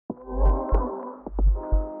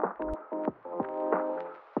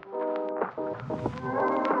What's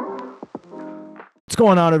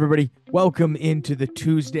going on, everybody? Welcome into the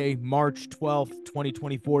Tuesday, March 12th,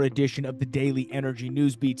 2024 edition of the Daily Energy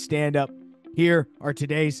Newsbeat Stand-Up. Here are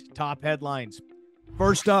today's top headlines.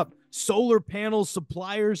 First up, solar panel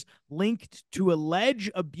suppliers linked to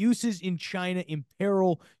alleged abuses in China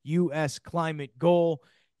imperil U.S. climate goal.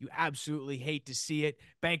 You absolutely hate to see it.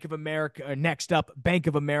 Bank of America, next up, Bank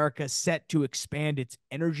of America set to expand its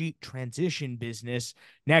energy transition business.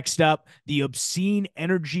 Next up, the obscene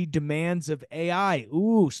energy demands of AI.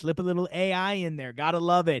 Ooh, slip a little AI in there. Gotta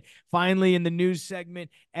love it. Finally, in the news segment,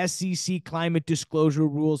 SEC climate disclosure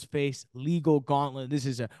rules face legal gauntlet. This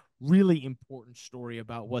is a really important story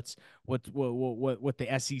about what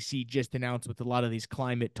the SEC just announced with a lot of these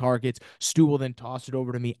climate targets. Stu will then toss it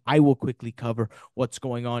over to me. I will quickly cover what's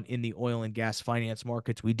going on in the oil and gas finance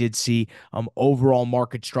markets. We did see overall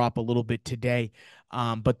markets drop a little bit today.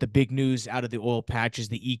 But the big news out of the oil patch is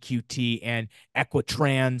the EQT and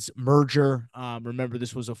Equitrans merger. Remember,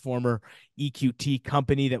 this was a former EQT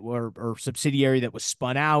company that or subsidiary that was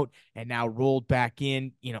spun out and now rolled back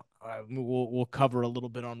in. We'll cover a little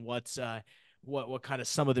bit on what kind of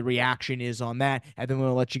some of the reaction is on that, and then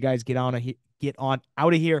we'll let you guys get on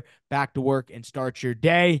out of here, back to work, and start your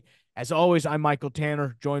day. As always, I'm Michael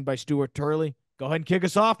Tanner, joined by Stuart Turley. Go ahead and kick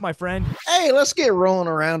us off, my friend. Hey, let's get rolling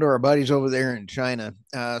around to our buddies over there in China.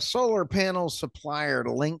 Solar panel supplier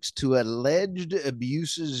links to alleged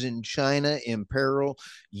abuses in China imperil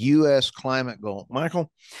U.S. climate goal.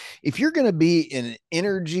 Michael, if you're going to be an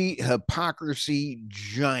energy hypocrisy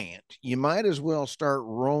giant, you might as well start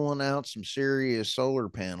rolling out some serious solar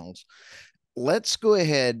panels. Let's go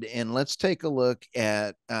ahead and let's take a look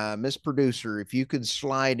at Miss Producer. If you could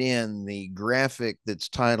slide in the graphic that's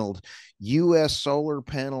titled U.S. solar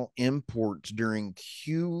panel imports during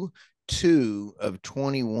Q2 of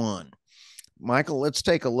 21. Michael, let's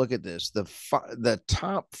take a look at this. The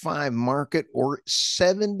top five market, or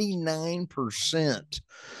 79%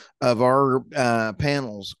 of our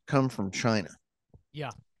panels come from China.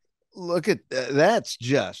 Yeah. Look at that's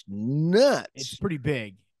just nuts. It's pretty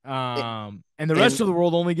big. And the rest of the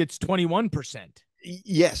world only gets 21%.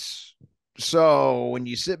 Yes. So when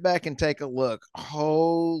you sit back and take a look,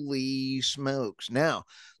 holy smokes. Now,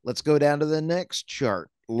 let's go down to the next chart.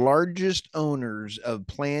 Largest owners of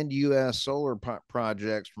planned U.S. solar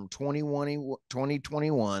projects from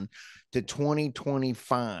 2021 to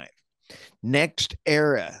 2025. Next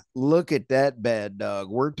era. Look at that bad dog.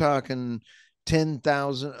 We're talking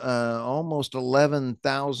 10,000, almost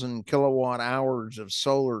 11,000 kilowatt hours of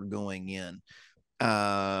solar going in.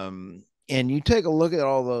 And you take a look at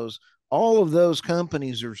all of those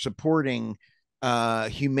companies are supporting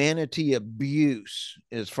humanity abuse,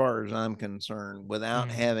 as far as I'm concerned,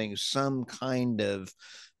 without having some kind of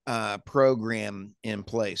program in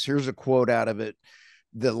place. Here's a quote out of it.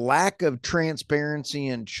 The lack of transparency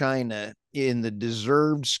in China, in the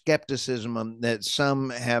deserved skepticism that some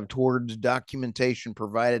have towards documentation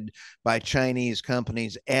provided by Chinese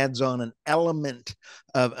companies, adds on an element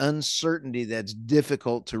of uncertainty that's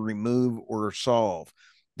difficult to remove or solve.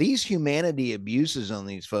 These humanity abuses on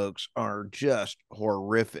these folks are just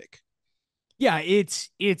horrific. Yeah, it's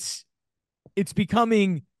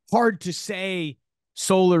becoming hard to say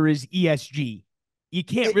solar is ESG. You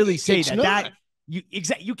can't really say that.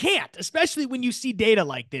 You can't, especially when you see data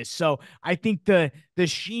like this. So I think the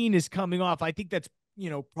sheen is coming off. I think that's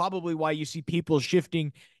probably why you see people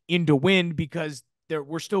shifting into wind, because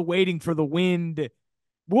we're still waiting for the wind.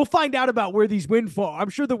 We'll find out about where these wind fall. I'm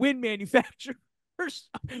sure the wind manufacturers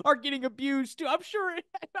are getting abused too. I'm sure it's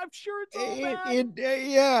all bad.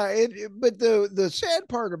 But the sad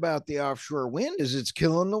part about the offshore wind is it's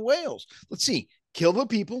killing the whales. Let's see, kill the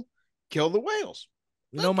people, kill the whales.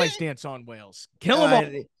 You know my stance on whales. Kill them all.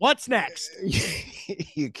 What's next?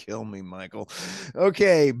 You kill me, Michael.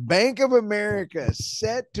 Okay, Bank of America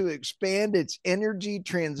set to expand its energy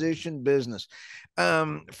transition business.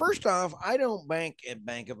 First off, I don't bank at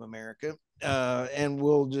Bank of America, and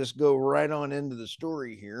we'll just go right on into the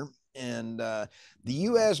story here. And the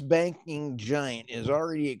U.S. banking giant is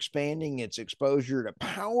already expanding its exposure to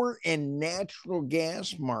power and natural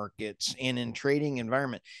gas markets and in trading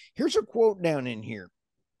environment. Here's a quote down in here.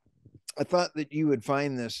 I thought that you would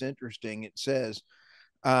find this interesting. It says,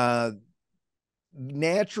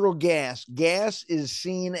 natural gas is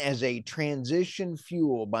seen as a transition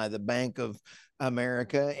fuel by the Bank of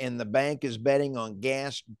America, and the bank is betting on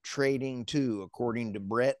gas trading too, according to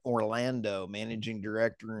Brett Orlando, managing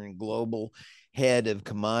director and global head of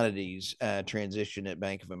commodities transition at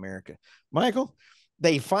Bank of America. Michael,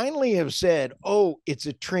 they finally have said, oh, it's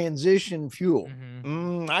a transition fuel.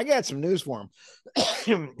 I got some news for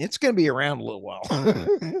him. It's going to be around a little while.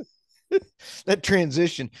 That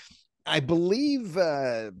transition. I believe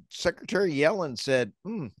Secretary Yellen said,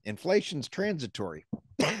 inflation's transitory.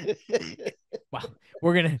 Well,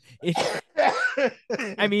 we're going to,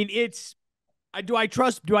 I mean, it's, do I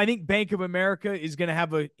think Bank of America is going to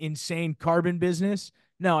have an insane carbon business?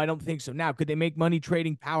 No, I don't think so. Now, could they make money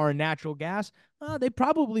trading power and natural gas? They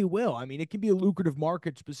probably will. I mean, it can be a lucrative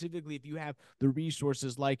market, specifically if you have the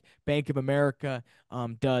resources like Bank of America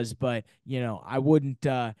does. But I wouldn't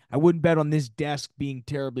bet on this desk being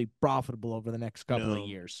terribly profitable over the next couple of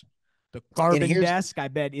years. The carbon desk, I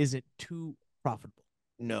bet, isn't too profitable.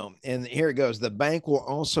 No. And here it goes. The bank will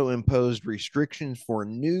also impose restrictions for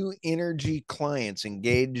new energy clients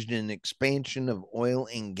engaged in expansion of oil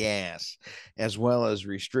and gas, as well as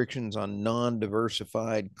restrictions on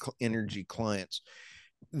non-diversified energy clients.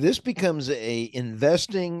 This becomes a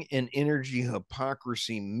investing in energy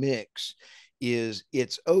hypocrisy mix. Is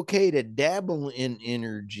it's okay to dabble in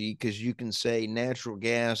energy because you can say natural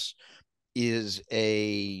gas is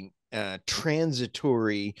a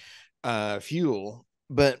transitory fuel.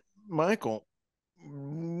 But Michael,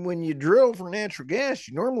 when you drill for natural gas,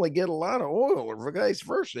 you normally get a lot of oil, or vice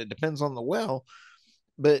versa. It depends on the well,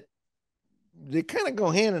 but they kind of go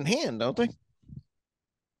hand in hand, don't they?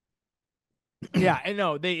 Yeah, I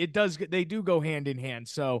know they do go hand in hand.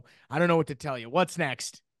 So I don't know what to tell you. What's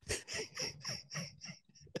next?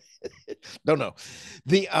 Don't know.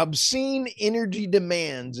 The obscene energy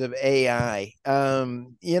demands of AI.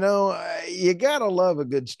 You gotta love a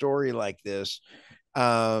good story like this.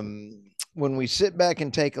 When we sit back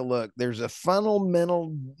and take a look, there's a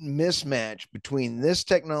fundamental mismatch between this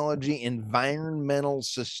technology and environmental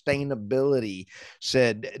sustainability,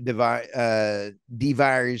 said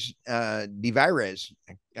DeVires.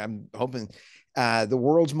 I'm hoping the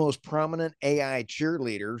world's most prominent AI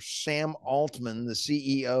cheerleader, Sam Altman, the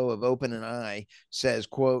CEO of OpenAI, says,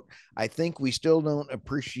 quote, "I think we still don't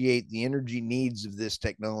appreciate the energy needs of this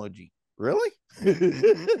technology." Really?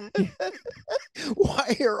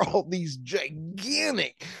 Why are all these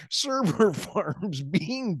gigantic server farms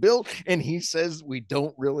being built? And he says we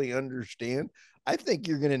don't really understand. I think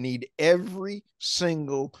you're going to need every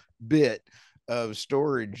single bit of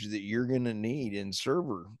storage that you're going to need in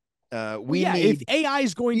server. If AI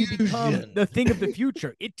is going to become the thing of the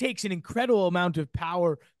future, it takes an incredible amount of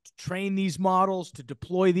power to train these models, to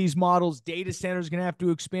deploy these models. Data centers are going to have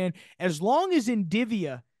to expand. As long as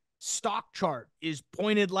NVIDIA stock chart is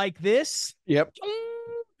pointed like this, yep,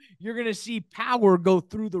 you're going to see power go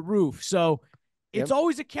through the roof. So it's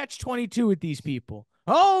always a catch-22 with these people.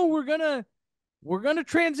 Oh, we're going to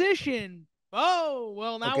transition. Oh,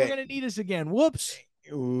 well, now we're going to need this again. Whoops.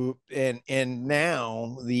 And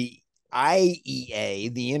now the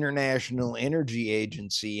IEA, the International Energy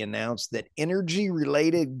Agency, announced that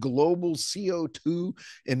energy-related global CO2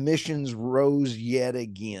 emissions rose yet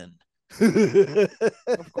again.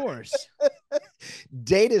 Of course.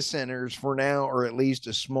 Data centers for now are at least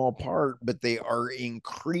a small part, but they are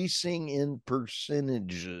increasing in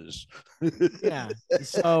percentages. Yeah.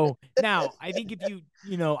 So now I think I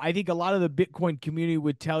think a lot of the Bitcoin community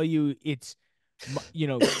would tell you it's,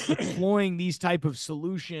 deploying these type of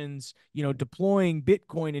solutions, deploying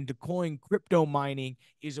Bitcoin and deploying crypto mining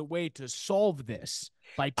is a way to solve this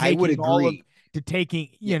by taking I would agree.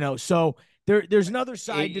 So there's another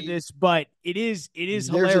side to this, but it is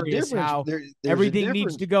hilarious how everything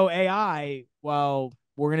needs to go AI. Well,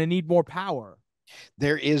 we're going to need more power.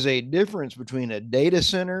 There is a difference between a data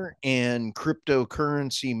center and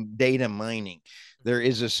cryptocurrency data mining. There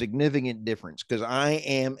is a significant difference because I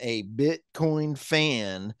am a Bitcoin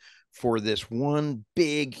fan for this one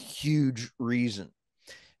big, huge reason.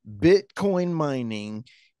 Bitcoin mining,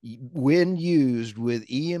 when used with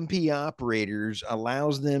EMP operators,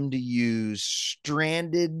 allows them to use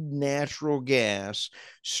stranded natural gas,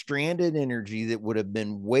 stranded energy that would have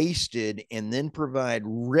been wasted, and then provide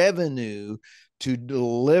revenue to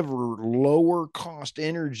deliver lower cost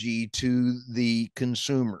energy to the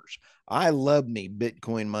consumers. I love me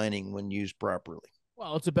Bitcoin mining when used properly.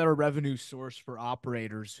 Well, it's a better revenue source for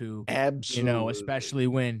operators who, absolutely, especially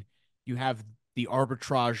when you have the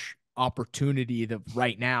arbitrage opportunity that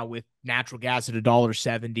right now with natural gas at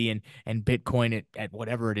 $1.70 and Bitcoin at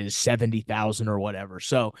whatever it is, 70,000 or whatever.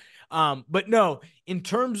 So, but no, in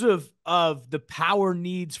terms of the power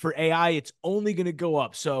needs for AI, it's only going to go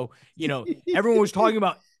up. So, everyone was talking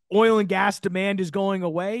about oil and gas demand is going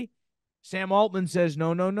away. Sam Altman says,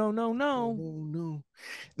 no.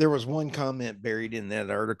 There was one comment buried in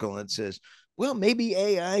that article that says, well, maybe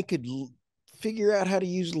AI could figure out how to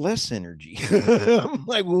use less energy. I'm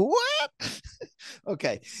like, well, what?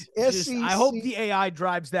 Okay. Just, I hope SEC. the AI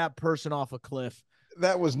drives that person off a cliff.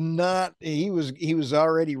 That was not, he was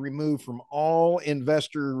already removed from all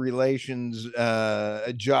investor relations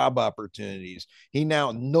job opportunities. He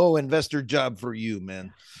now no investor job for you,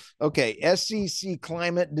 man. Okay. SEC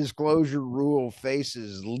climate disclosure rule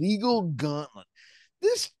faces legal gauntlet.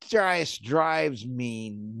 This just drives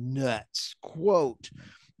me nuts. Quote,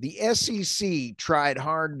 the SEC tried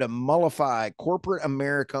hard to mollify corporate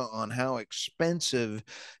America on how expensive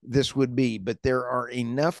this would be, but there are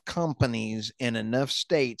enough companies in enough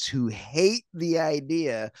states who hate the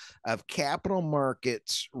idea of capital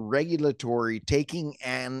markets regulatory taking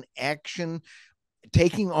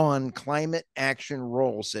on climate action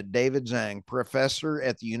role, said David Zhang, professor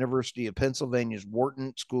at the University of Pennsylvania's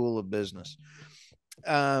Wharton School of Business.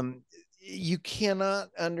 You cannot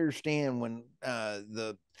understand when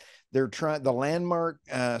the landmark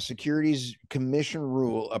securities commission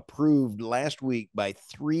rule approved last week by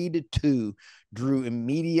 3-2 drew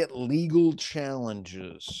immediate legal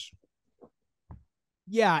challenges.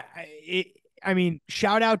 Yeah, I mean,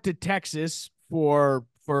 shout out to Texas for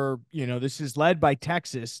this is led by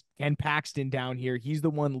Texas. Ken Paxton down here, he's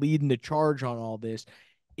the one leading the charge on all this.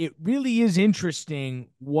 It really is interesting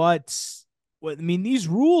I mean, these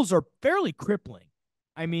rules are fairly crippling.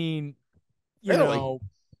 I mean, Fairly.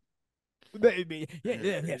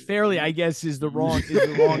 Fairly, I guess, is the wrong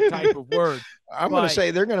type of word. I'm going to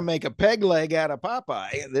say they're going to make a peg leg out of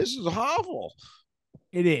Popeye. This is awful.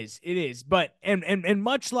 It is. But and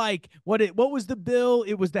much like what was the bill?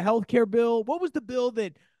 It was the healthcare bill. What was the bill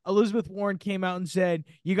that Elizabeth Warren came out and said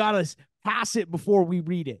you got to pass it before we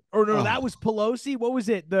read it? Or no, that was Pelosi. What was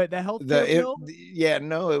it? The healthcare bill?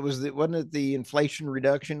 Wasn't it the Inflation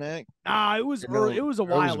Reduction Act? It was early, it was a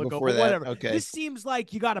while ago, but whatever. Okay. This seems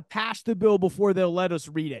like you got to pass the bill before they'll let us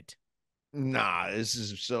read it. Nah, this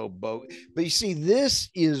is so bogus. But you see, this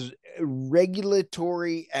is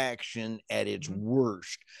regulatory action at its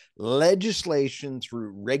worst. Legislation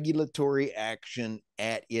through regulatory action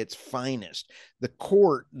at its finest. The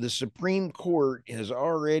Supreme Court has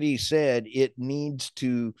already said it needs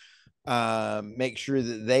to make sure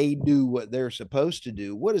that they do what they're supposed to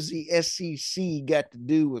do. What does the SEC got to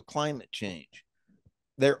do with climate change?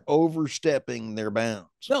 They're overstepping their bounds.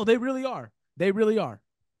 No, they really are. They really are.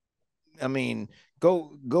 I mean,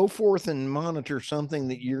 go forth and monitor something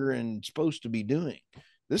that you're supposed to be doing.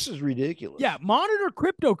 This is ridiculous. Yeah, monitor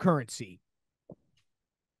cryptocurrency.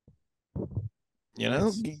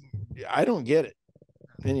 I don't get it.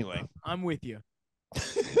 Anyway, I'm with you.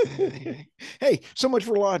 Hey, so much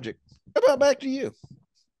for logic. How about back to you?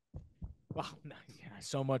 Well, yeah,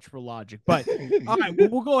 so much for logic. But all right,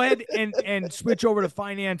 we'll go ahead and switch over to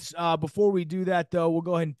finance. Before we do that, though, we'll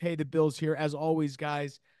go ahead and pay the bills here. As always,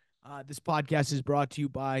 guys, this podcast is brought to you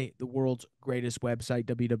by the world's greatest website,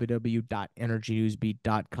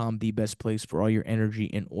 www.energynewsbeat.com, the best place for all your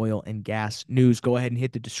energy and oil and gas news. Go ahead and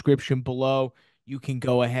hit the description below. You can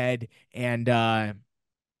go ahead and have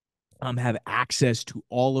access to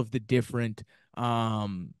all of the different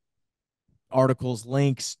articles,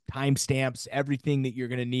 links, timestamps, everything that you're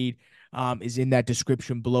going to need is in that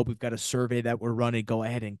description below. We've got a survey that we're running. Go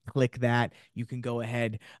ahead and click that. You can go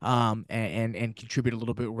ahead and contribute a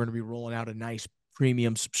little bit. We're going to be rolling out a nice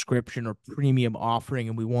premium subscription or premium offering,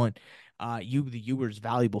 and we want you, the viewers,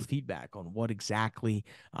 valuable feedback on what exactly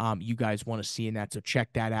you guys want to see in that. So check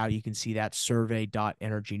that out. You can see that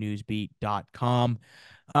survey.energynewsbeat.com.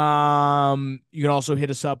 You can also hit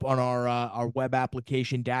us up on our web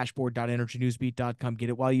application, dashboard.energynewsbeat.com. Get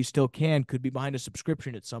it while you still can. Could be behind a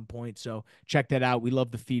subscription at some point. So check that out. We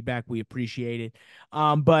love the feedback. We appreciate it.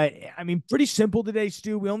 But I mean, pretty simple today,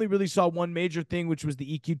 Stu. We only really saw one major thing, which was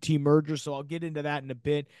the EQT merger. So I'll get into that in a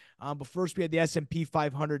bit. But first we had the S&P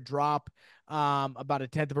 500 drop about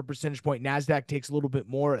 1/10 of a percentage point. NASDAQ takes a little bit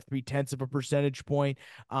more at 0.3 of a percentage point.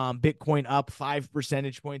 Bitcoin up 5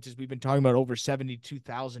 percentage points, as we've been talking about, over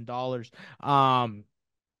 $72,000.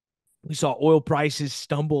 We saw oil prices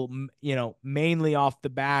stumble, mainly off the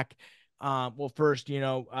back. First,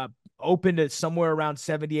 opened at somewhere around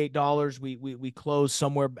 $78. We closed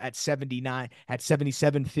somewhere at 79, at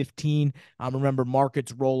 77.15. Remember,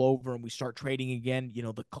 markets roll over and we start trading again.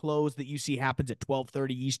 The close that you see happens at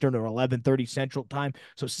 12:30 Eastern or 11:30 Central Time.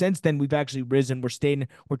 So since then, we've actually risen. We're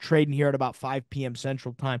trading here at about 5 p.m.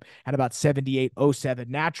 Central Time at about 78.07.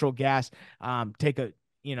 Natural gas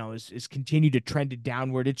is continued to trend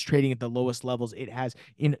downward. It's trading at the lowest levels it has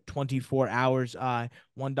in 24 hours,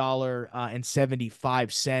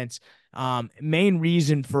 $1.75. Main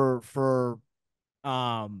reason for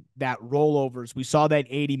that rollovers. We saw that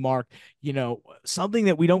 80 mark. Something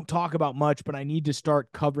that we don't talk about much, but I need to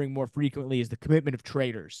start covering more frequently is the commitment of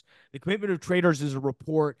traders. The commitment of traders is a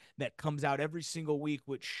report that comes out every single week,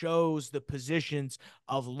 which shows the positions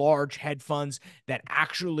of large hedge funds that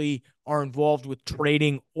actually are involved with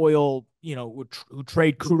trading oil, who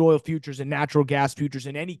trade crude oil futures and natural gas futures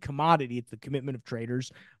and any commodity. It's the commitment of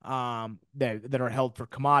traders that are held for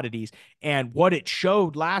commodities. And what it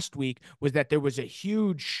showed last week was that there was a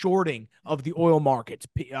huge shorting of the oil markets.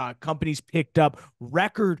 Companies picked up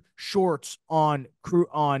record shorts on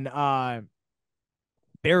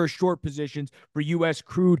bearish short positions for U.S.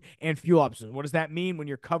 crude and fuel options. What does that mean when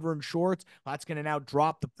you're covering shorts? Well, that's going to now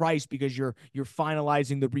drop the price because you're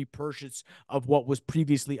finalizing the repurchase of what was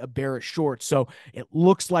previously a bearish short. So it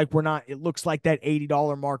looks like it looks like that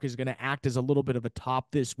 $80 mark is going to act as a little bit of a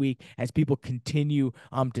top this week as people continue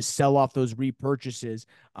to sell off those repurchases,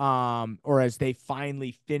 or as they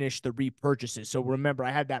finally finish the repurchases. So remember,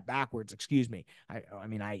 I had that backwards. Excuse me.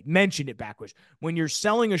 I mentioned it backwards. When you're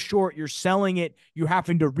selling a short, you're selling it, you have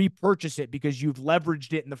to repurchase it because you've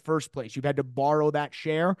leveraged it in the first place. You've had to borrow that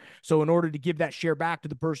share. So in order to give that share back to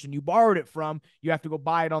the person you borrowed it from, you have to go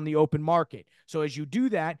buy it on the open market. So as you do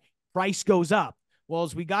that, price goes up. Well,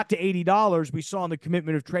 as we got to $80, we saw in the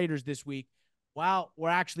commitment of traders this week, wow, we're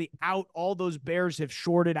actually out. All those bears have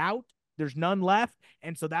shorted out. There's none left.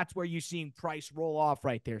 And so that's where you're seeing price roll off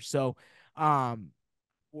right there. So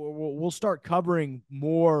we'll start covering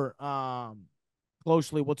more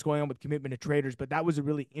closely what's going on with commitment to traders. But that was a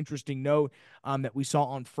really interesting note that we saw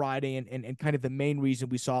on Friday, and kind of the main reason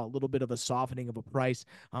we saw a little bit of a softening of a price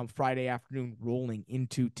Friday afternoon rolling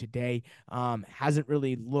into today. Hasn't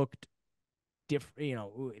really looked different,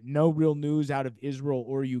 no real news out of Israel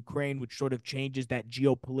or Ukraine, which sort of changes that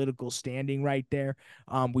geopolitical standing right there.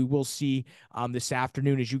 We will see this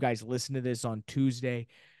afternoon, as you guys listen to this on Tuesday,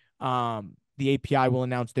 the API will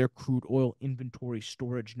announce their crude oil inventory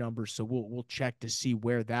storage numbers, so we'll check to see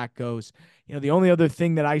where that goes. The only other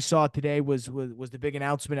thing that I saw today was the big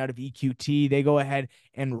announcement out of EQT. They go ahead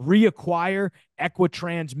and reacquire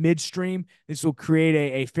Equitrans Midstream. This will create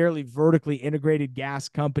a fairly vertically integrated gas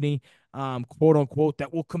company, quote unquote,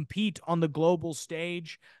 that will compete on the global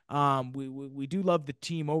stage. We do love the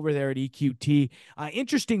team over there at EQT.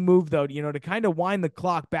 Interesting move, though, to kind of wind the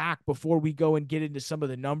clock back before we go and get into some of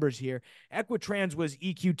the numbers here. Equitrans was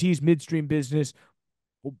EQT's midstream business,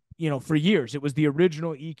 for years. It was the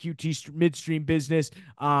original EQT midstream business.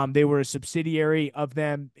 They were a subsidiary of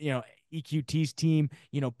them, EQT's team,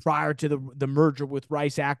 prior to the merger with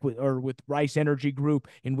Rice with Rice Energy Group,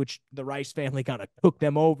 in which the Rice family kind of took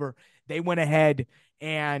them over. They went ahead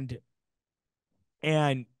and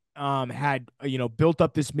had built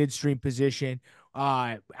up this midstream position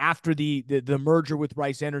after the merger with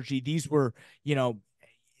Rice Energy. These were an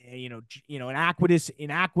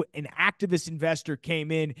activist investor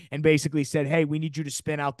came in and basically said, hey, we need you to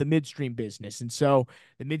spin out the midstream business. And so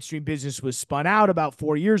the midstream business was spun out about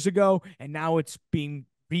 4 years ago, and now it's being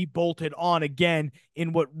rebolted on again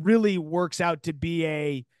in what really works out to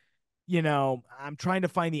be I'm trying to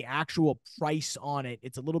find the actual price on it.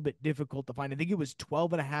 It's a little bit difficult to find. I think it was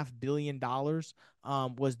 $12.5 billion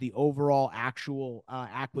was the overall actual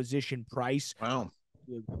acquisition price. Wow.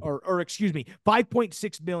 Or excuse me,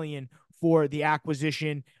 5.6 billion for the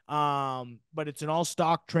acquisition. But it's an all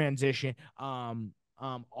stock transition.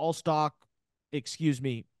 All stock,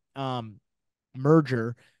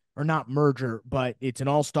 merger, or not merger, but it's an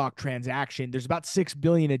all stock transaction. There's about 6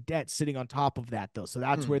 billion of debt sitting on top of that, though. So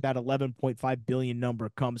that's where that 11.5 billion number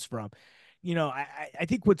comes from. I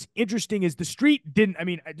think what's interesting is the street didn't.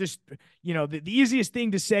 The easiest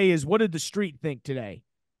thing to say is, what did the street think today?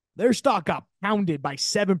 Their stock got pounded by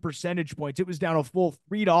 7 percentage points. It was down a full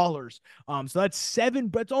 $3. So that's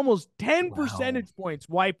that's almost 10 percentage points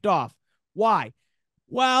wiped off. Why?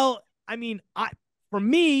 Well, for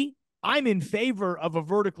me, I'm in favor of a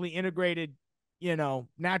vertically integrated,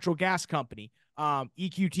 natural gas company.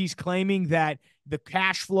 EQT's claiming that the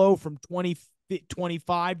cash flow from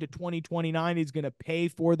 2025 to 2029 is going to pay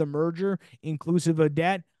for the merger, inclusive of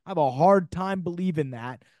debt. I have a hard time believing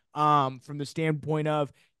that, from the standpoint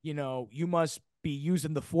of, you must be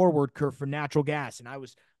using the forward curve for natural gas. And I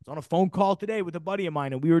was on a phone call today with a buddy of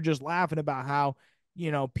mine, and we were just laughing about how,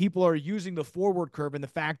 people are using the forward curve and the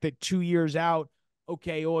fact that 2 years out,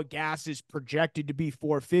 okay, oil gas is projected to be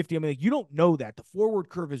 450. You don't know that. The forward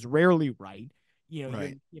curve is rarely right.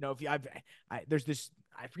 Right. If there's this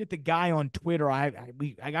I forget the guy on Twitter. I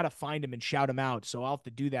got to find him and shout him out. So I'll have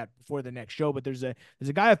to do that before the next show. But there's a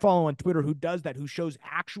guy I follow on Twitter who does that, who shows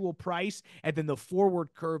actual price and then the forward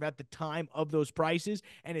curve at the time of those prices.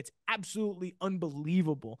 And it's absolutely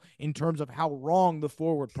unbelievable in terms of how wrong the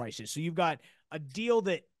forward price is. So you've got a deal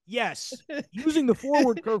that, yes, using the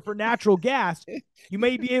forward curve for natural gas, you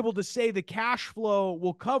may be able to say the cash flow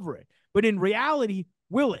will cover it. But in reality,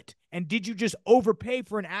 will it? And did you just overpay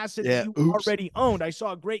for an asset that you already owned? I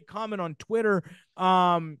saw a great comment on Twitter.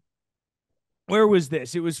 Where was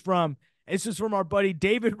this? This was from our buddy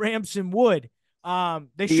David Ramson Wood.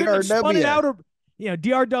 They shouldn't have spun it out,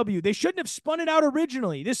 DRW. They shouldn't have spun it out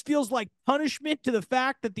originally. This feels like punishment to the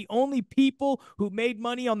fact that the only people who made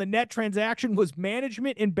money on the net transaction was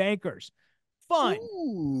management and bankers. Fun.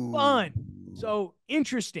 So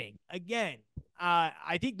interesting. Again,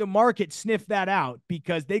 I think the market sniffed that out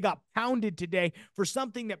because they got pounded today for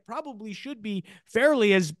something that probably should be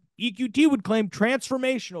fairly, as EQT would claim,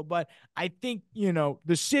 transformational. But I think,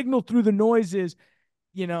 the signal through the noise is,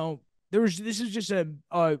 this is just a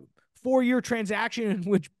 4-year transaction in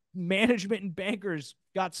which management and bankers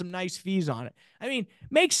got some nice fees on it. I mean,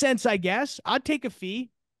 makes sense, I guess. I'd take a fee.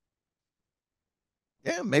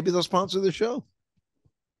 Yeah, maybe they'll sponsor the show.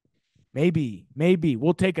 Maybe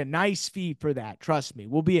we'll take a nice fee for that. Trust me.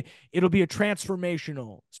 It'll be a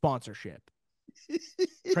transformational sponsorship.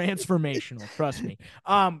 Transformational. Trust me.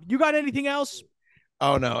 You got anything else?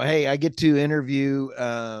 Oh no. Hey, I get to interview,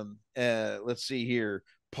 let's see here,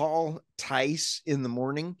 Paul Tice in the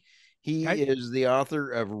morning. He is the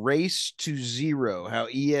author of Race to Zero, How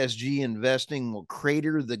ESG Investing Will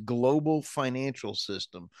Crater the Global Financial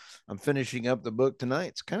System. I'm finishing up the book tonight.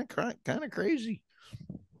 It's kind of crazy.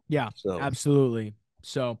 Yeah, absolutely.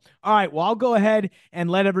 So, all right. Well, I'll go ahead and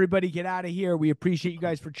let everybody get out of here. We appreciate you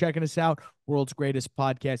guys for checking us out. World's greatest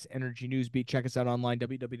podcast, Energy Newsbeat. Check us out online,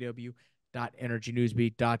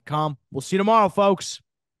 www.energynewsbeat.com. We'll see you tomorrow, folks.